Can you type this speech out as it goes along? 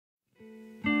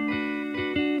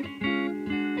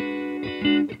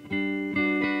And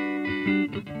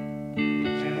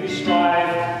we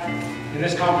strive in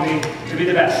this company to be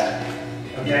the best.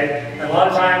 Okay? And a lot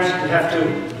of times you have to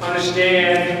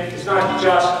understand it's not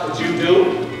just what you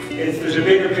do, there's a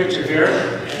bigger picture here.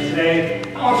 And today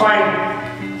I want to find,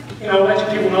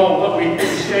 let people know what we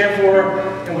stand for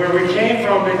and where we came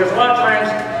from, because a lot of times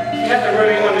you have to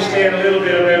really understand a little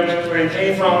bit about where you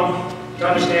came from to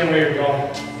understand where you're going.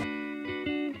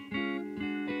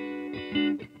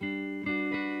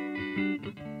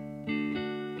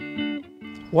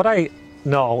 What I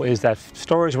know is that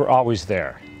stories were always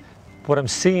there. What I'm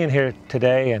seeing here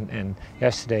today and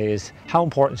yesterday is how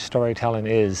important storytelling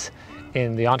is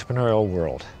in the entrepreneurial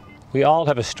world. We all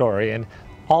have a story, and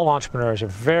all entrepreneurs are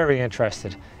very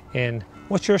interested in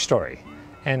what's your story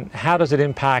and how does it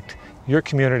impact your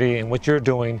community and what you're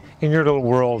doing in your little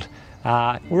world,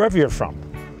 wherever you're from.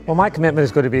 Well, my commitment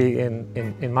is going to be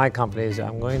in my companies.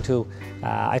 I'm going to,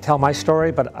 I tell my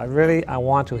story, but I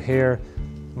want to hear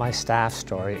my staff's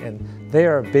story, and they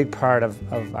are a big part of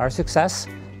our success,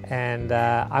 and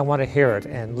I want to hear it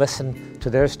and listen to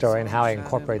their story and how I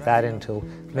incorporate that into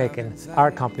making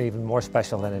our company even more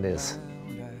special than it is.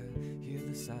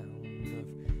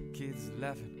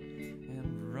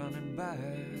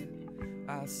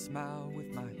 I smile with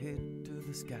my head to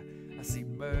the sky. I see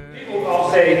birds. People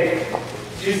all say,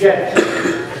 do you get it?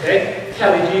 Okay?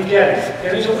 Kelly, do you get it?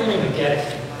 And there's a way to get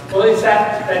it. Well, it's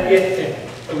that it thing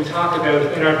that we talk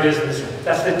about in our business.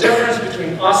 That's the difference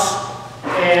between us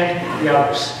and the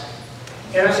others.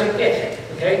 And I say it,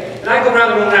 okay? And I go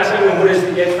around the room and ask everyone, what is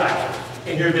the it factor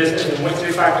in your business and what's the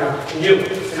it factor in you?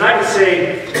 And I could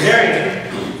say to Marion,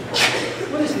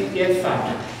 what is the it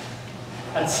factor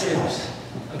at Sims?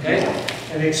 Okay?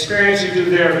 And the experience you do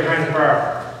there behind the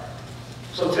bar.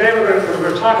 So today we're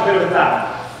going to talk a bit about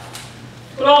that.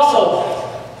 But also,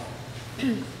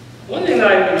 one thing that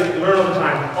I learn over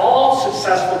time, all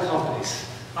successful companies,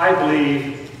 I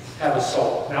believe, have a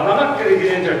soul. Now, I'm not going to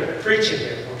get into preaching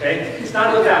here, okay? It's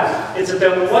not about that. It's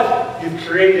about what you've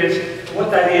created,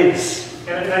 what that is.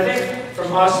 And I think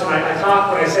from us, and I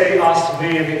talk when I say us to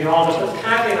me, I mean all of us, but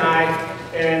Kathy and I,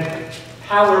 and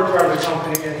how we're part of the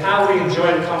company, and how we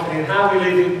enjoy the company, and how we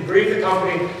live and breathe the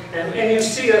company, and you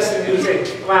see us and you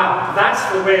say, wow, that's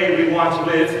the way we want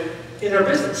to live in our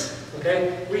business,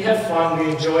 okay? We have fun,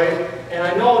 we enjoy it, and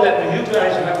I know that when you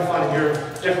guys are having fun in your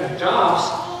different jobs,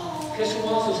 guess who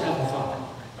else is having fun?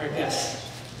 Our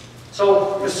guests.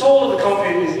 So the soul of the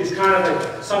company is kind of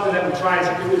like something that we try and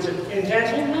say, is it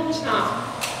intentional? No, it's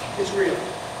not. It's real.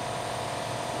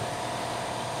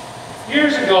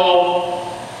 Years ago,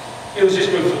 it was just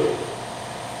good food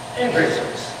and great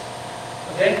service,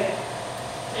 okay?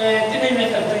 And didn't even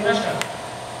make that a clean restaurant.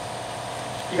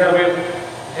 You got away with it,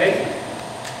 okay?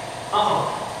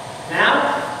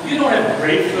 Now, if you don't have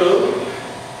great food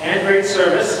and great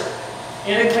service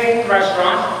in a clean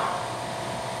restaurant,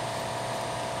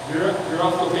 you're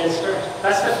off to a bad start.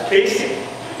 That's the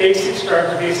basic start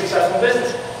to be a successful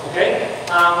business, okay?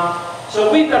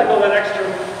 So we've got to go that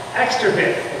extra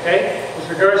bit, okay? With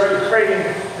regards to creating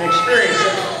an experience.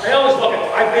 I always look at,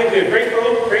 I believe we have great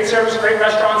food, great service, great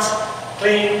restaurants,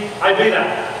 clean, I believe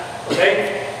that,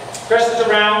 okay? Chris is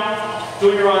around,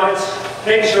 doing your audits,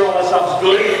 making sure all that stuff is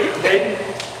good, okay?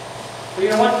 But you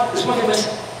know what? There's one thing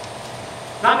missing.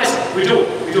 Not missing, we do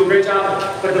it. We do a great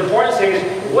job. But the important thing is,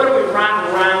 what are we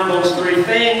wrapping around those three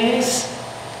things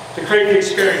to create the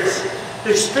experience?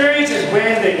 The experience is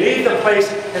when they leave the place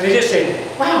and they just say,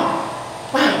 wow,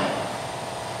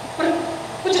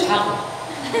 what just happened?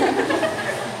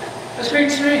 That's a great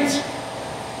experience.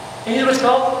 And you know what it's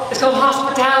called? It's called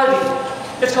hospitality.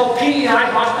 It's called PEI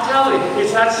hospitality.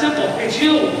 It's that simple. It's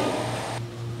you.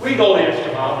 We go the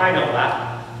extra mile. I know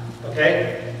that.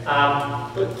 Okay?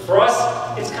 But for us,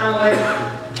 it's kind of like,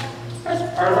 that's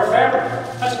part of our fabric.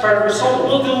 That's part of our soul.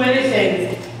 We'll do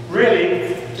anything,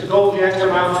 really, to go the extra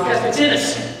mile because it's in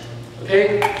us.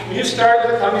 Okay? When you start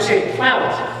with a company, you say,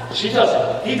 wow, she does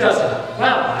it, he does it.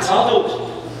 Wow, it's all do it.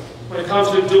 When it comes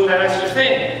to doing that extra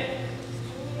thing.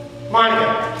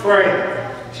 Monica, where are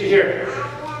you? She's here.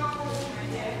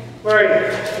 Where are you?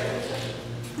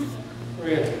 Where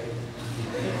are you?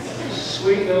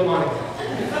 Sweet little Monica.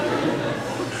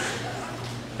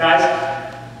 Guys,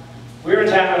 we were in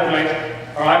town the other night,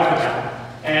 or I was in town,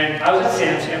 and I was at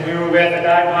Sims, and we were with a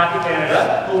guy in Hockey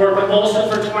Canada who worked with Molson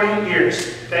for 20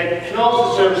 years. He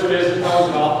knows the service business, knows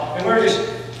it all, and we were just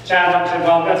chatting up and said,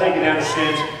 well, I'm going to take you down to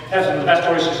Sims, have some of the best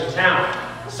oysters in town.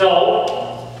 So,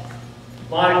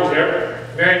 Monica was there,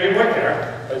 Mary didn't work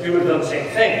there, but you would have done the same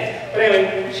thing. But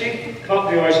anyway, she come up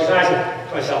to the oysters, and I said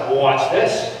to myself, watch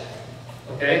this.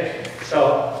 Okay?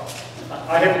 So,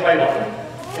 I hit the play button,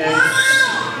 and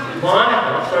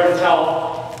Monica started to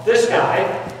tell this guy,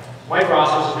 Mike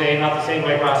Ross was his name, not the same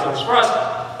Mike Ross that was for us,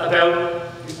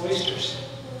 about the oysters.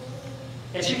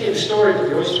 And she gave a story to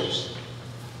the oysters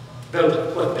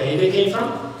about what bay they came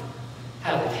from,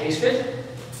 how they tasted,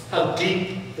 how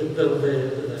deep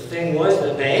the thing was,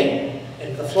 the bay,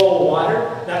 and the flow of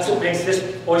water. That's what makes this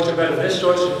oyster better than this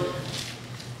oyster.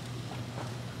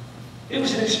 It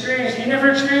was an experience. He never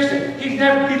experienced it. He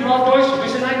loved oysters. He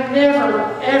said, I never,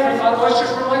 ever thought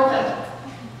oysters were like that.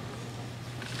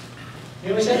 You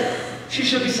know what he said? She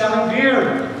should be selling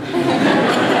beer.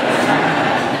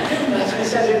 That's what he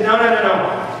said. No.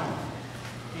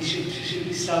 She should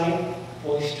be selling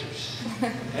oysters.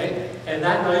 Okay? And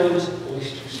that night it was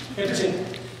oysters. Interesting.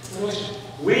 Oysters.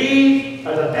 We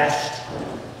are the best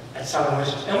at selling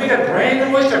oysters. And we got a brand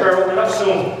new oyster bar opening up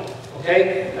soon.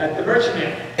 Okay? At the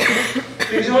Merchantman.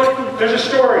 Because you know what? There's a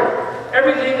story.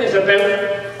 Everything is about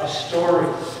a story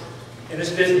in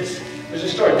this business. There's a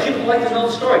story. People like to know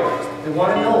the story. They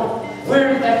want to know,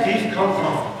 where did that beef come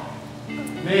from?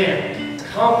 Man,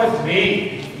 come with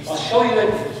me. I'll show you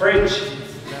the fridge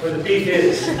where the beef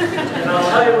is. And I'll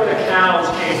tell you where the cows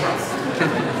came from.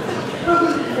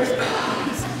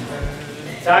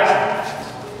 Guys,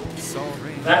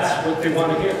 that's what they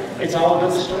want to hear. It's all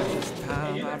about the story.